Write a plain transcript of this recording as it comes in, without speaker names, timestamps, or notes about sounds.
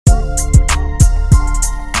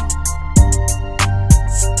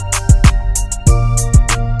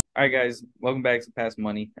All right, guys, welcome back to Past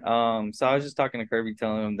Money. So I was just talking to Kirby,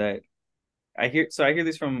 telling him that I hear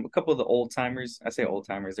this from a couple of the old timers. I say old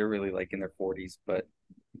timers, they're really like in their 40s, but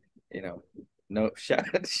you know, no shout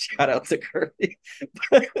out to Kirby.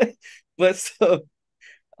 But so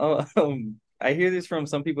I hear this from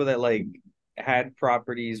some people that like had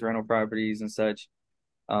properties, rental properties and such,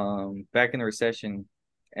 back in the recession,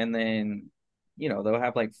 and then they'll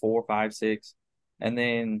have like four, five, six, and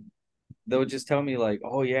then they'll just tell me like,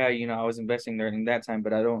 oh yeah, I was investing there in that time,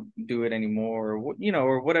 but I don't do it anymore, or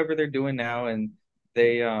or whatever they're doing now, and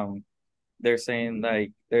they they're saying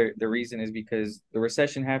like the reason is because the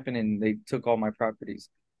recession happened and they took all my properties,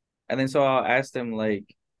 and then so I'll ask them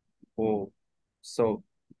like, well, so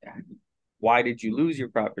why did you lose your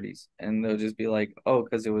properties? And they'll just be like, oh,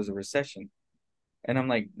 because it was a recession. And I'm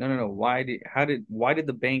like, no, no, no. Why did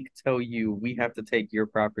the bank tell you we have to take your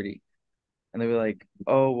property? And they were like,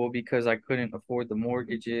 oh, well, because I couldn't afford the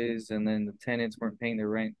mortgages and then the tenants weren't paying their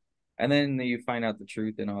rent. And then you find out the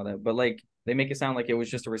truth and all that. But like they make it sound like it was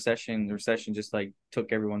just a recession. The recession just like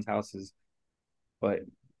took everyone's houses. But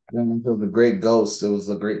It was a great ghost. It was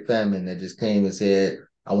a great famine that just came and said,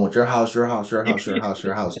 I want your house, your house, your house, your house,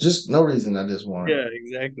 your house. Just no reason. I just want yeah, it.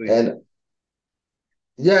 exactly. And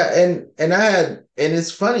yeah, and I had and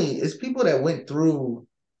it's funny, it's people that went through,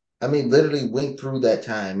 I mean, literally went through that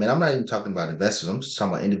time. And I'm not even talking about investors, I'm just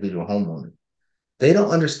talking about individual homeowners. They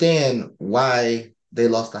don't understand why they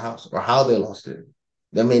lost the house or how they lost it.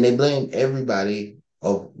 I mean, they blame everybody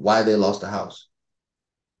of why they lost the house.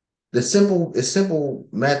 It's simple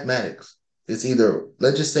mathematics. It's either,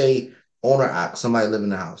 let's just say owner somebody live in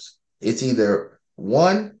the house. It's either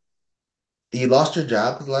one, you lost your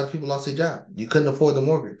job because a lot of people lost their job. You couldn't afford the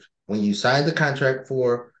mortgage. When you signed the contract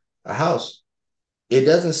for a house, it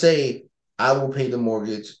doesn't say I will pay the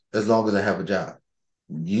mortgage as long as I have a job.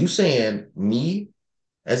 You saying me,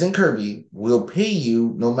 as in Kirby, will pay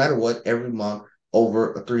you no matter what every month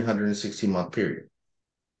over a 360-month period.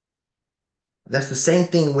 That's the same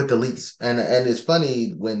thing with the lease. And it's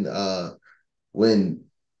funny when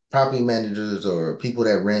property managers or people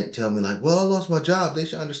that rent tell me like, well, I lost my job, they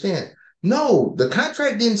should understand. No, the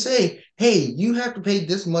contract didn't say, hey, you have to pay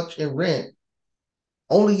this much in rent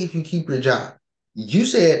only if you keep your job. You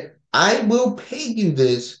said, I will pay you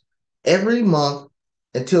this every month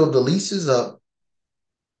until the lease is up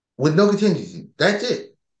with no contingency. That's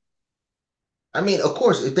it. I mean, of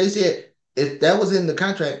course, if they said if that was in the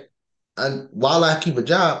contract, and while I keep a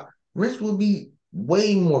job, rents would be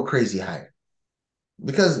way more crazy higher.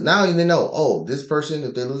 Because now you know, oh, this person,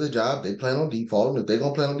 if they lose a job, they plan on defaulting. If they're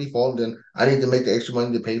gonna plan on defaulting, then I need to make the extra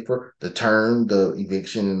money to pay for the term, the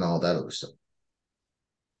eviction, and all that other stuff.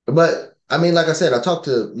 But I mean, like I said, I talked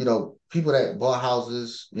to people that bought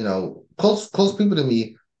houses, close people to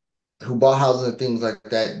me who bought houses and things like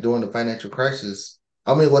that during the financial crisis.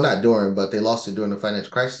 I mean, well, not during, but they lost it during the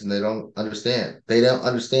financial crisis, and they don't understand. They don't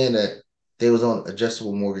understand that they was on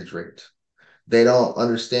adjustable mortgage rates. They don't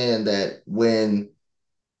understand that when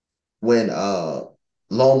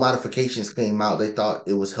loan modifications came out, they thought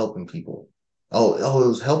it was helping people. Oh, it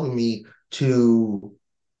was helping me to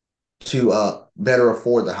better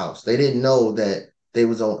afford the house. They didn't know that they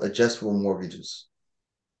was on adjustable mortgages.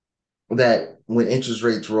 That when interest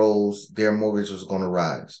rates rose, their mortgage was going to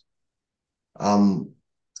rise. Um,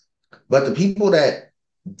 but the people that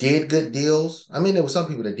did good deals, I mean, there were some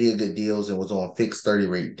people that did good deals and was on fixed 30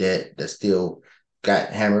 rate debt that still got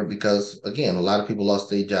hammered because, again, a lot of people lost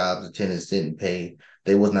their jobs, the tenants didn't pay,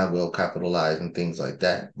 they was not well capitalized and things like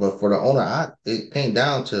that. But for the it came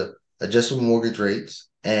down to adjustable mortgage rates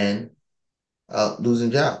and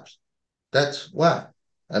losing jobs. That's why.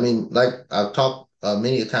 I mean, like I've talked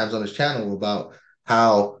many times on this channel about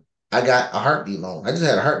how I got a heartbeat loan. I just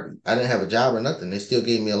had a heartbeat. I didn't have a job or nothing. They still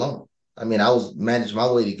gave me a loan. I mean, I was managing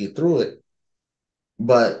my way to get through it,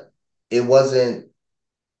 but it wasn't.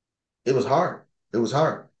 It was hard. It was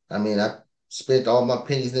hard. I mean, I spent all my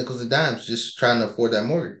pennies, nickels, and dimes just trying to afford that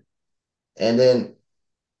mortgage, and then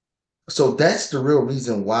so that's the real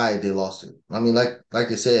reason why they lost it. I mean, like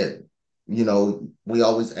I said, we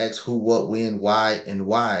always ask who, what, when, why, and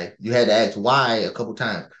why. You had to ask why a couple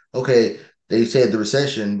times. Okay, they said the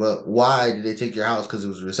recession, but why did they take your house? Because it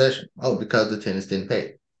was a recession. Oh, because the tenants didn't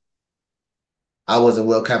pay. I wasn't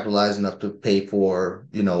well capitalized enough to pay for,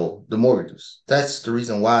 the mortgages. That's the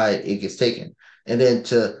reason why it gets taken. And then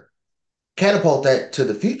to catapult that to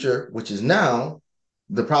the future, which is now,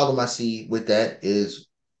 the problem I see with that is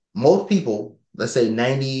most people, let's say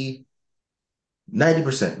 90%,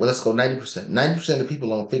 well, let's go 90%. 90% of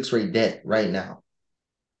people on fixed rate debt right now,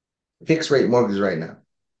 fixed rate mortgage right now.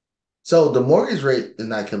 So the mortgage rate is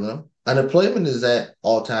not killing them. Unemployment is at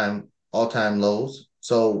all time lows.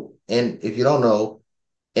 So, and if you don't know,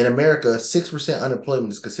 in America, 6%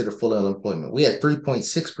 unemployment is considered full unemployment. We had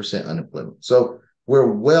 3.6% unemployment. So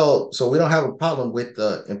so we don't have a problem with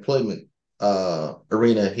the employment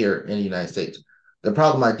arena here in the United States. The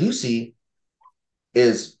problem I do see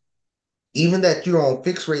is even that you're on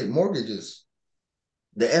fixed rate mortgages,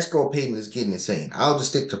 the escrow payment is getting insane. I'll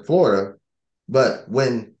just stick to Florida, but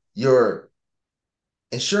when your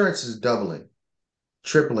insurance is doubling,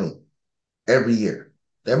 tripling every year,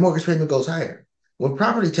 that mortgage payment goes higher. When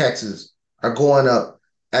property taxes are going up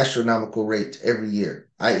astronomical rates every year,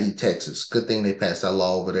 i.e., Texas, good thing they passed that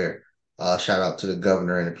law over there. Shout out to the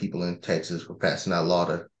governor and the people in Texas for passing that law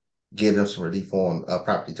to give them some relief on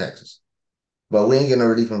property taxes. But we ain't getting no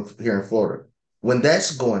relief here in Florida. When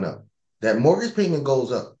that's going up, that mortgage payment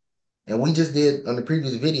goes up. And we just did on the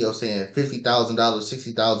previous video saying $50,000,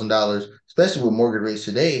 $60,000, especially with mortgage rates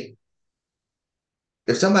today.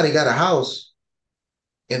 If somebody got a house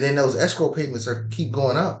and then those escrow payments are keep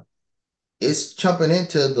going up, it's chumping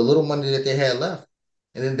into the little money that they had left.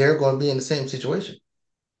 And then they're going to be in the same situation.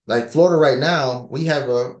 Like Florida right now, we have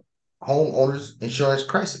a homeowners insurance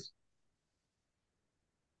crisis.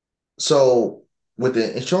 So with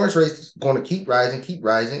the insurance rates going to keep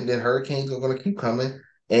rising, then hurricanes are going to keep coming,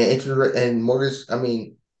 and interest and mortgage, I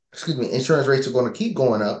mean, excuse me, insurance rates are going to keep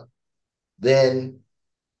going up. Then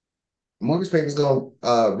mortgage payments going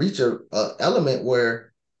to reach a element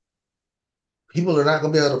where people are not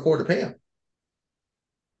going to be able to afford to pay them,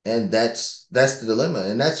 and that's the dilemma,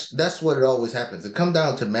 and that's what it always happens. It comes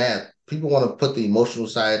down to math. People want to put the emotional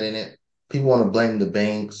side in it. People want to blame the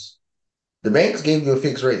banks. The banks gave you a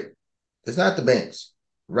fixed rate. It's not the banks.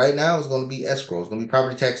 Right now, it's going to be escrow. It's going to be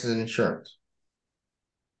property taxes and insurance.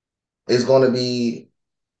 It's going to be,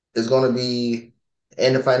 it's going to be,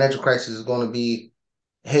 and the financial crisis is going to be,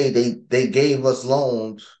 hey, they gave us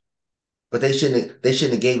loans, but they shouldn't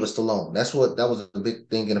have gave us the loan. That was a big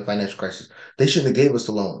thing in the financial crisis. They shouldn't have gave us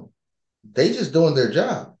the loan. They just doing their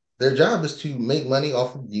job. Their job is to make money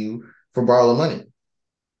off of you for borrowing money.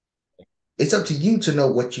 It's up to you to know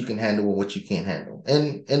what you can handle and what you can't handle.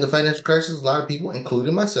 And in the financial crisis, a lot of people,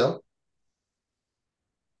 including myself,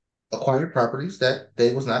 acquired properties that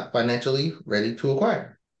they was not financially ready to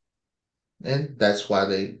acquire. And that's why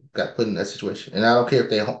they got put in that situation. And I don't care if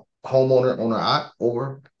they're homeowner, owner,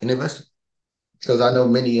 or an investor, because I know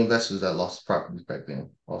many investors that lost properties back then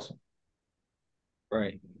also.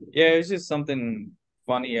 Right. Yeah, it's just something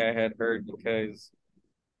funny I had heard because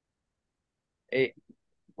it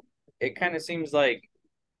it kind of seems like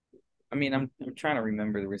I mean I'm trying to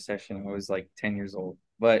remember the recession. I was like 10 years old,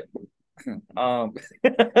 but but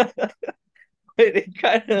it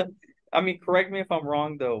kind of I mean correct me if I'm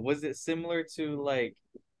wrong though. Was it similar to like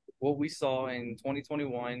what we saw in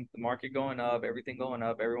 2021, the market going up, everything going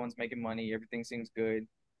up, everyone's making money, everything seems good,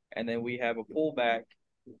 and then we have a pullback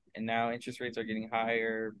and now interest rates are getting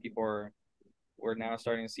higher. We're now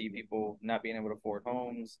starting to see people not being able to afford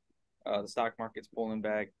homes. The stock market's pulling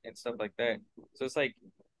back and stuff like that. So it's like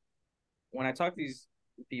when I talk to these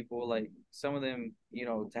people, like some of them,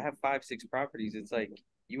 to have five, six properties, it's like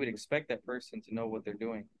you would expect that person to know what they're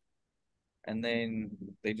doing, and then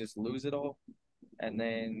they just lose it all. And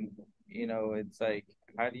then, it's like,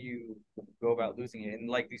 how do you go about losing it? And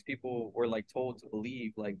like these people were like told to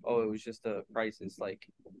believe, like, oh, it was just a crisis, like,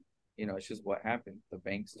 it's just what happened. The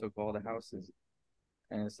banks took all the houses.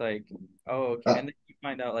 And it's like, oh, okay. Uh, And then you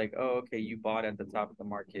find out, like, oh, okay, you bought at the top of the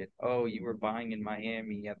market. Oh, you were buying in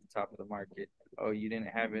Miami at the top of the market. Oh, you didn't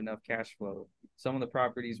have enough cash flow. Some of the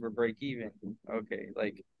properties were break even. Okay,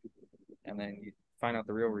 like, and then you find out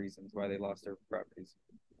the real reasons why they lost their properties.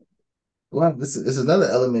 well, this is another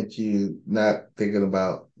element you not thinking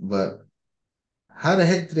about, but how the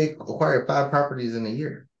heck did they acquire five properties in a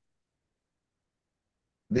year?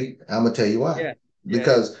 I'm gonna tell you why. Yeah, yeah, yeah.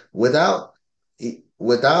 Because without,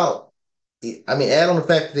 I mean, add on the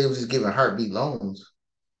fact that they was just giving heartbeat loans.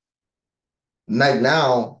 Like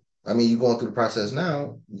now, I mean, you're going through the process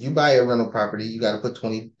now. You buy a rental property, you got to put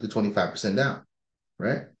 20 to 25% down,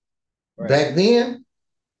 right? Right. Back then,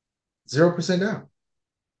 0% down.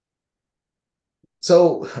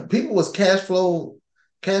 So people was cash flow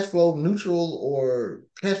neutral or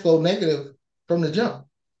cash flow negative from the jump,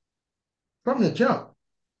 from the jump.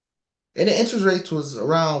 And the interest rates was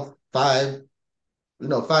around 5,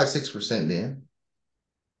 6% then.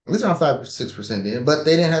 It was around 5, 6% then, but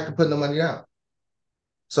they didn't have to put no money down.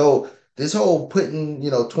 So this whole putting,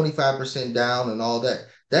 25% down and all that,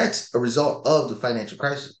 that's a result of the financial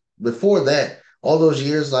crisis. Before that, all those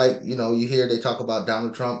years, like, you hear they talk about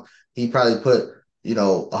Donald Trump, he probably put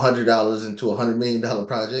 $100 into $100 million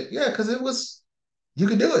project. Yeah, because you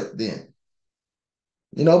could do it then.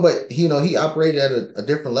 But he operated at a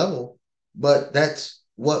different level, but that's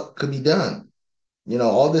what could be done.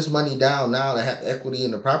 All this money down now to have equity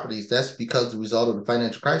in the properties, that's because the result of the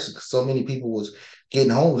financial crisis. 'Cause so many people was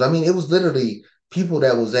getting homes. I mean, it was literally people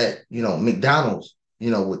that was at, McDonald's,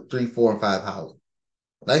 with three, four, and five houses.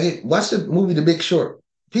 Watch the movie The Big Short.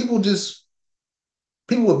 People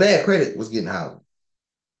with bad credit was getting housed.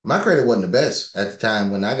 My credit wasn't the best at the time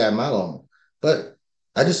when I got my loan, but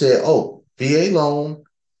I just said, "Oh, VA loan,"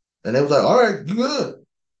 and they was like, "All right, you good?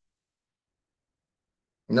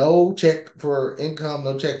 No check for income,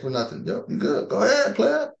 no check for nothing. Yep, you good? Go ahead,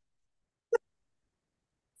 player,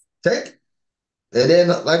 take it." And then,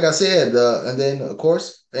 like I said, and then of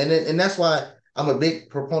course, and that's why I'm a big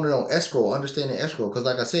proponent on escrow, understanding escrow, because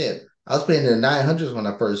like I said, I was paying in the 900s when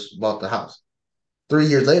I first bought the house. 3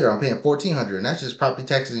 years later, I'm paying 1,400, and that's just property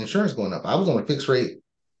taxes and insurance going up. I was on a fixed rate.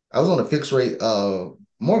 I was on a fixed rate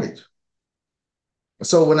mortgage.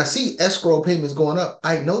 So when I see escrow payments going up,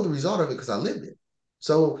 I know the result of it because I lived it.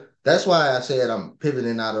 So that's why I said I'm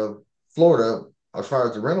pivoting out of Florida as far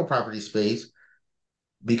as the rental property space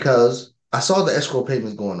because I saw the escrow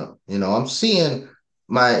payments going up. I'm seeing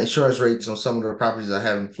my insurance rates on some of the properties I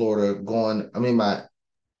have in Florida going. I mean, my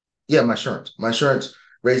insurance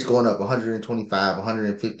rates going up 125,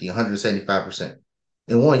 150, 175%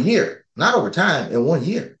 in 1 year, not over time, in 1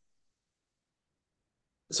 year.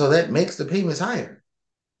 So that makes the payments higher.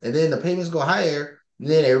 And then the payments go higher.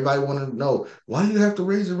 Then everybody want to know why do you have to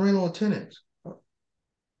raise the rent on tenants?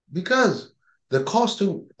 Because the cost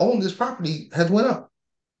to own this property has went up.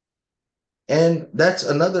 And that's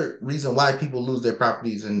another reason why people lose their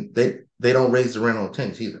properties and they don't raise the rent on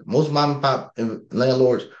tenants either. Most mom and pop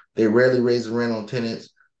landlords, they rarely raise the rent on tenants.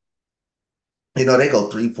 They go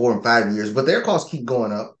 3, 4, and 5 years, but their costs keep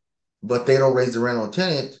going up, but they don't raise the rent on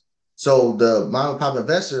tenants. So the mom and pop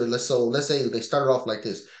investor, let's say they started off like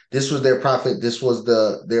this. This was their profit, this was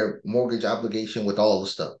their mortgage obligation with all the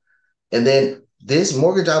stuff. And then this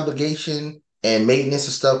mortgage obligation and maintenance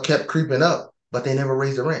and stuff kept creeping up, but they never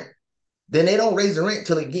raised the rent. Then they don't raise the rent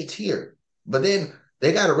till it gets here. But then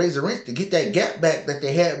they got to raise the rent to get that gap back that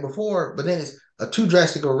they had before. But then it's a too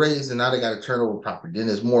drastic a raise, and now they got to turn over property. Then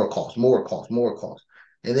there's more cost, more cost, more cost.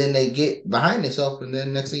 And then they get behind themselves, and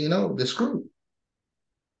then next thing you know, they're screwed.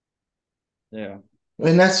 Yeah.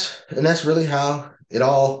 And that's really how it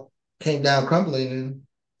all came down crumbling. And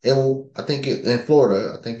it will, I think, in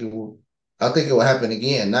Florida, I think it will happen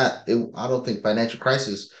again. Not, it, I don't think financial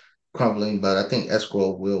crisis crumbling, but I think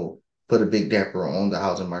escrow will put a big damper on the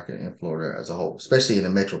housing market in Florida as a whole, especially in the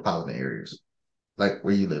metropolitan areas, like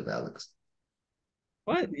where you live, Alex.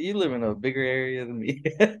 What? You live in a bigger area than me.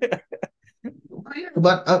 Well, yeah,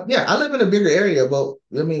 but yeah, I live in a bigger area, but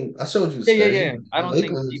I mean, I showed you the Yeah, yeah, study. yeah. I don't think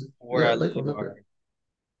Lakeland is, people where yeah, I Lakeland's live up are, there.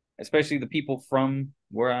 especially the people from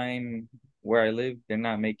where I live, they're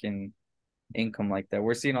not making income like that.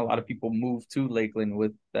 We're seeing a lot of people move to Lakeland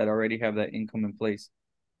with that already have that income in place.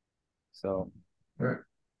 So, Right.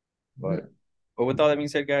 but Yeah. but with all that being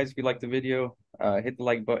said, guys, if you like the video, hit the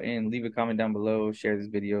like button, leave a comment down below, share this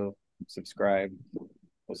video, subscribe.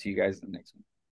 We'll see you guys in the next one.